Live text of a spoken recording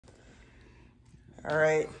All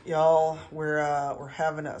right, y'all, we're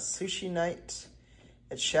having a sushi night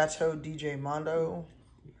at Chateau DJ Mondo,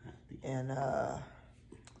 and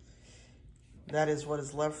that is what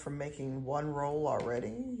is left from making one roll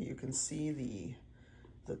already. You can see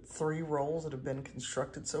the 3 rolls that have been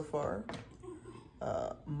constructed so far.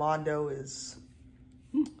 Mondo is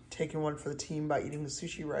taking one for the team by eating the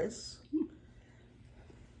sushi rice.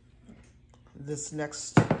 This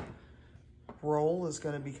next roll is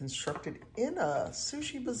going to be constructed in a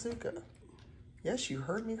sushi bazooka. Yes, you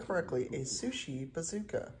heard me correctly, a sushi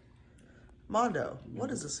bazooka. Mondo,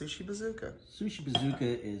 what is a sushi bazooka? Sushi bazooka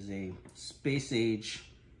is a space age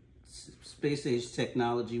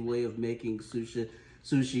technology way of making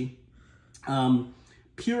sushi.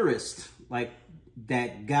 Purist, like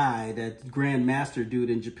that guy, that grandmaster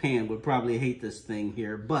dude in Japan would probably hate this thing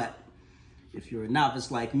here, but if you're a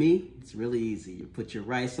novice like me, it's really easy. You put your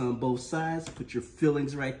rice on both sides, put your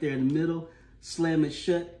fillings right there in the middle, slam it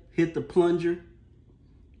shut, hit the plunger,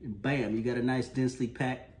 and bam, you got a nice densely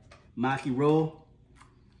packed maki roll,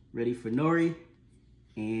 ready for nori,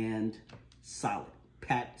 and solid,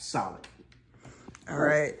 packed solid. All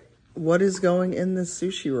right, what is going in this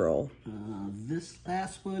sushi roll? This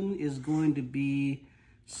last one is going to be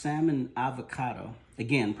salmon avocado.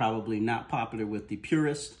 Again, probably not popular with the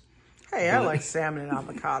purists. Hey, I like salmon and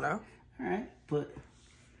avocado. All right, but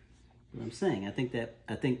what I'm saying, I think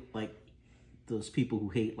like those people who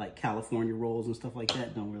hate like California rolls and stuff like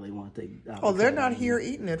that don't really want to take avocado. Oh, they're not here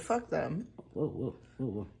eating it. Fuck them. Whoa, whoa, whoa,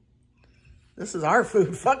 whoa. This is our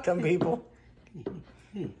food. Fuck them people.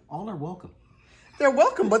 Hey, all are welcome. They're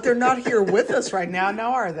welcome, but they're not here with us right now.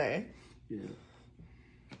 Now are they? Yeah.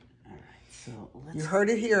 All right, so let's... You heard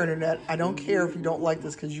it here, Internet. I don't care if you don't like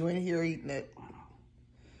this because you ain't here eating it.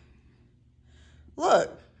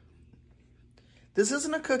 Look, this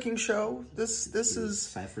isn't a cooking show. This is...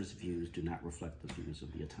 Cypher's views do not reflect the views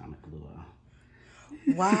of the Atomic Luau.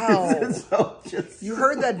 Wow. So you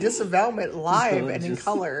heard that disavowment live and in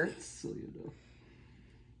color. So you know.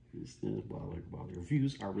 While their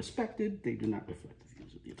views are respected, they do not reflect the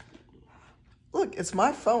views of the Atomic Luau. Look, it's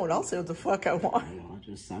my phone. I'll say what the fuck I want.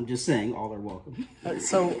 I'm just saying, all are welcome.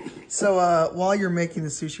 So while you're making the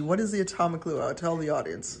sushi, what is the Atomic Luau? Tell the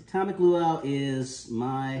audience. Atomic Luau is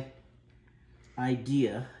my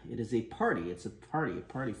idea. It is a party. It's a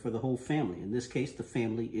party for the whole family. In this case, the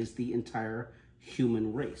family is the entire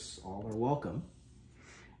human race. All are welcome.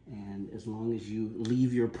 And as long as you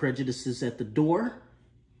leave your prejudices at the door,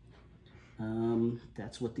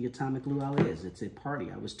 that's what the Atomic Luau is. It's a party.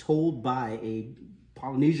 I was told by a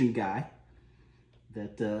Polynesian guy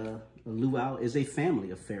that a luau is a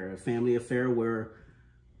family affair where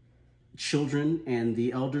children and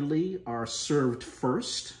the elderly are served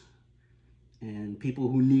first, and people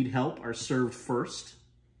who need help are served first,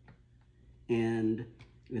 and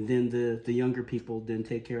then the younger people then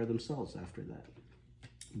take care of themselves after that.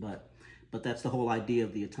 But that's the whole idea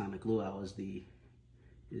of the Atomic Luau.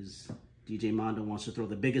 Is DJ Mondo wants to throw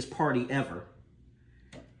the biggest party ever,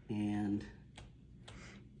 and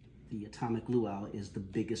the Atomic Luau is the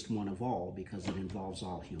biggest one of all because it involves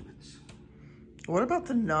all humans. What about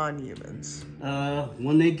the non-humans?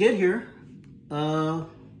 When they get here, we'll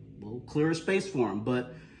clear a space for them.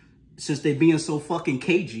 But since they being so fucking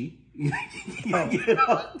cagey, you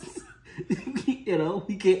know,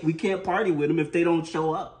 we can't party with them if they don't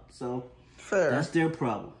show up. So fair. That's their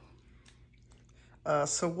problem.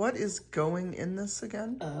 So what is going in this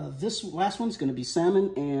again? This last one's going to be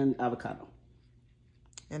salmon and avocado.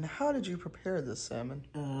 And how did you prepare this salmon?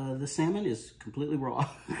 The salmon is completely raw.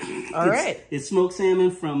 All right. It's smoked salmon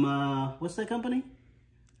from, what's that company?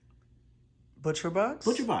 Butcher Box?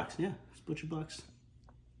 Butcher Box, yeah. It's Butcher Box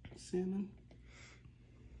salmon.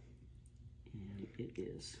 And it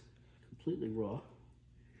is completely raw.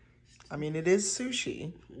 I mean, it is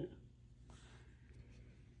sushi. Yeah.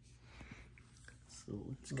 So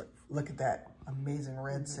let's look at that amazing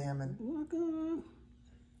red salmon.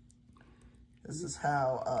 This is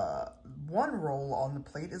how one roll on the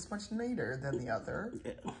plate is much neater than the other.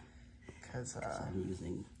 Yeah. Because I'm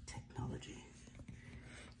using technology.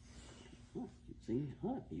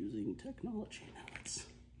 Using technology. Now let's get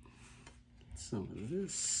some of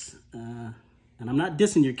this. And I'm not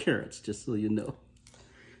dissing your carrots, just so you know.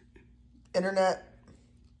 Internet,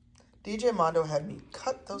 DJ Mondo had me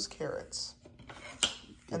cut those carrots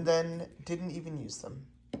and then didn't even use them.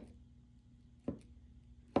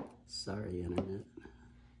 Sorry, Internet.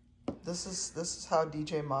 This is how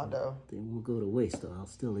DJ Mondo. They won't go to waste, though. I'll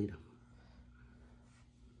still eat them.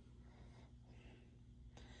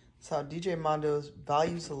 It's how DJ Mondo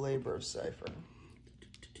values the labor of Cypher.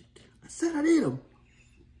 I said I'd eat them.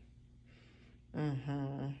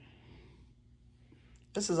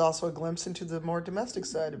 This is also a glimpse into the more domestic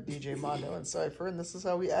side of DJ Mondo and Cypher, and this is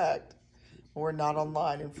how we act. We're not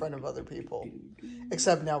online in front of other people.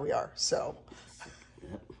 Except now we are, so.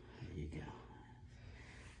 Yep, there you go.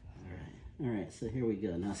 All right, so here we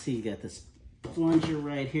go. Now see, you got this plunger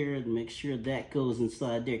right here, and make sure that goes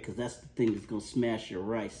inside there, because that's the thing that's going to smash your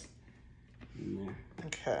rice in there.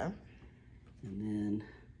 Okay. And then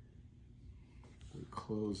we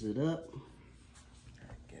close it up.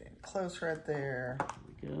 Getting close right there.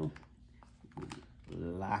 There we go.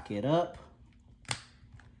 Lock it up.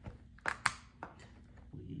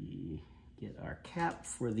 We get our cap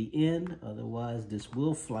for the end, otherwise this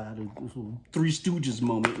will fly. This little Three Stooges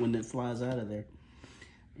moment when it flies out of there.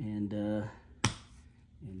 And then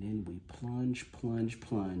we plunge, plunge,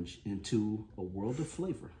 plunge into a world of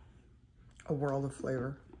flavor. A world of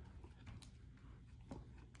flavor.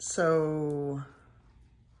 So,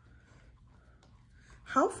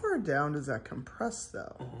 how far down does that compress,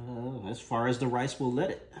 though? As far as the rice will let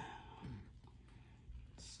it.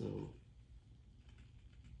 So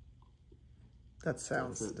that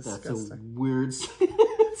sounds disgusting. That's a weird.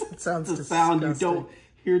 It sounds it's a disgusting. sound you don't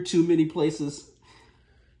hear too many places.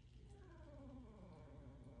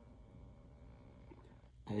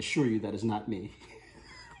 I assure you that is not me.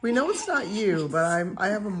 We know it's not you, but I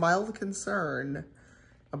have a mild concern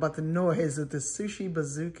about the noise that the Sushi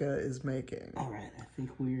Bazooka is making. All right, I think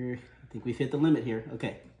we've hit the limit here.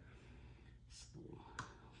 Okay. So,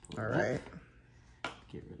 all right.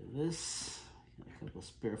 Get rid of this. Got a couple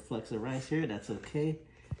spare flecks of rice here. That's okay.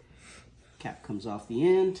 Cap comes off the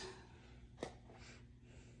end.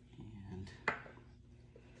 And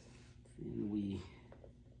then we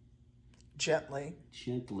gently.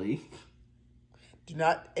 Do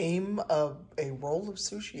not aim a roll of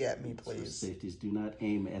sushi at me, please. So safeties, do not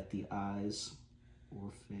aim at the eyes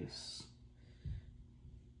or face.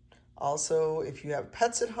 Also, if you have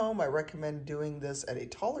pets at home, I recommend doing this at a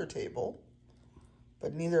taller table.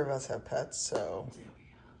 But neither of us have pets, so.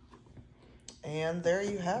 And there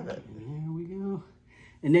you have it. And there we go.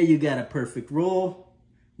 And there you got a perfect roll.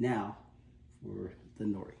 Now for the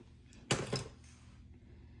nori.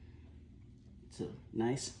 So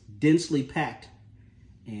nice, densely packed.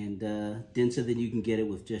 And denser than you can get it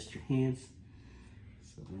with just your hands.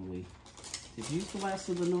 So then did you use the last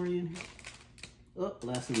of the nori in here? Oh,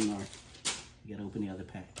 last of the nori. You gotta open the other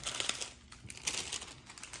pack.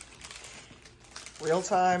 Real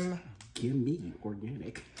time. Give me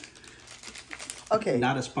organic. Okay.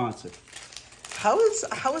 Not a sponsor. How is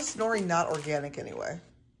nori not organic anyway?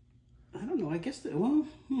 I don't know. I guess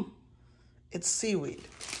It's seaweed.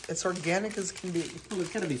 It's organic as can be. Well, there's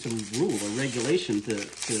got to be some rule or regulation to.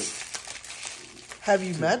 Have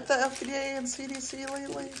you met the FDA and CDC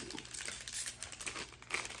lately?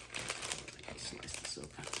 Slice this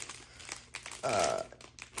open.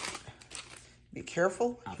 Be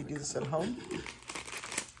careful if you do this at home.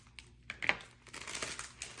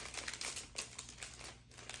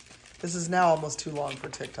 This is now almost too long for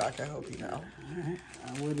TikTok, I hope you know. All right.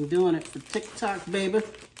 I wasn't doing it for TikTok, baby.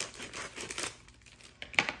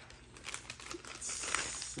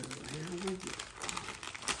 So here we go.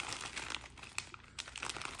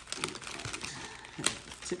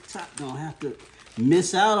 TikTok gonna have to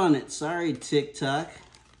miss out on it. Sorry, TikTok.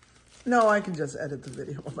 No, I can just edit the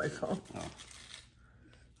video on my phone. Oh. All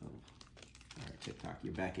right, TikTok,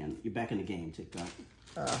 you're back in the game, TikTok.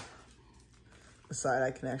 Aside, I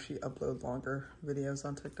can actually upload longer videos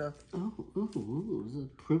on TikTok. Oh, it's a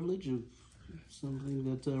privilege of something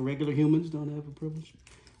that regular humans don't have a privilege.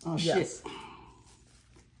 Oh, yes. Shit.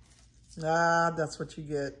 Ah, that's what you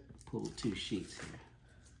get. Pull 2 sheets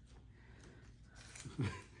here.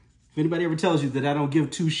 If anybody ever tells you that I don't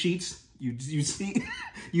give 2 sheets, you see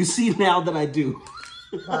you see now that I do.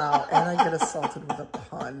 Wow, and I get assaulted with a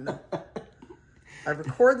pun. I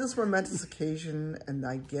record this momentous occasion, and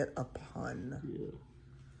I get a pun. Yeah.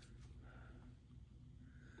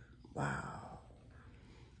 Wow.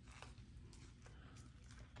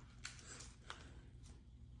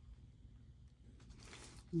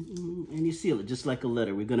 And you seal it just like a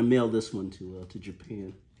letter. We're gonna mail this one to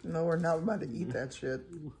Japan. No, we're not about to eat that shit.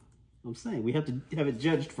 I'm saying we have to have it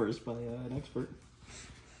judged first by an expert.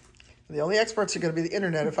 The only experts are going to be the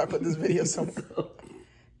internet if I put this video somewhere.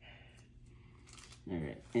 All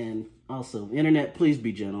right, and also, internet, please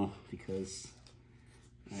be gentle because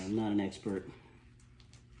I'm not an expert.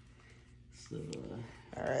 So,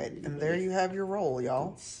 all right, and there you have your roll, y'all.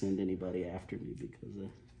 Don't send anybody after me because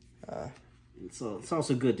it's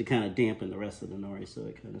also good to kind of dampen the rest of the nori so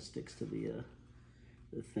it kind of sticks to the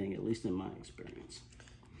thing, at least in my experience.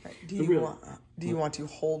 Do you want to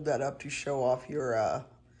hold that up to show off your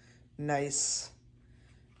nice,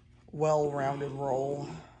 well-rounded roll?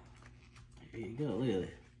 There you go. Look at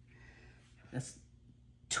it. That's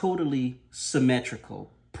totally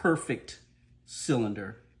symmetrical, perfect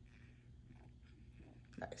cylinder.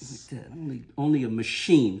 Nice. Like that. Only a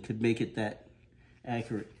machine could make it that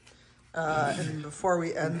accurate. And before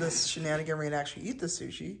we end this shenanigan, we're gonna actually eat the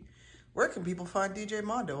sushi. Where can people find DJ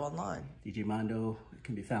Mondo online? DJ Mondo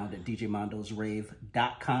can be found at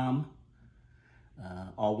djmondosrave.com.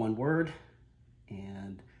 All one word.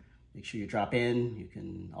 And make sure you drop in. You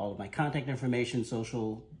can, all of my contact information,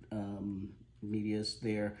 social media's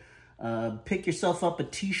there. Pick yourself up a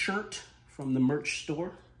t-shirt from the merch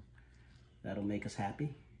store. That'll make us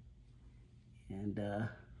happy. And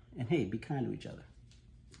hey, be kind to each other.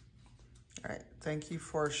 All right. Thank you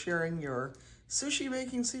for sharing your sushi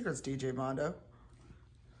making secrets, DJ Mondo.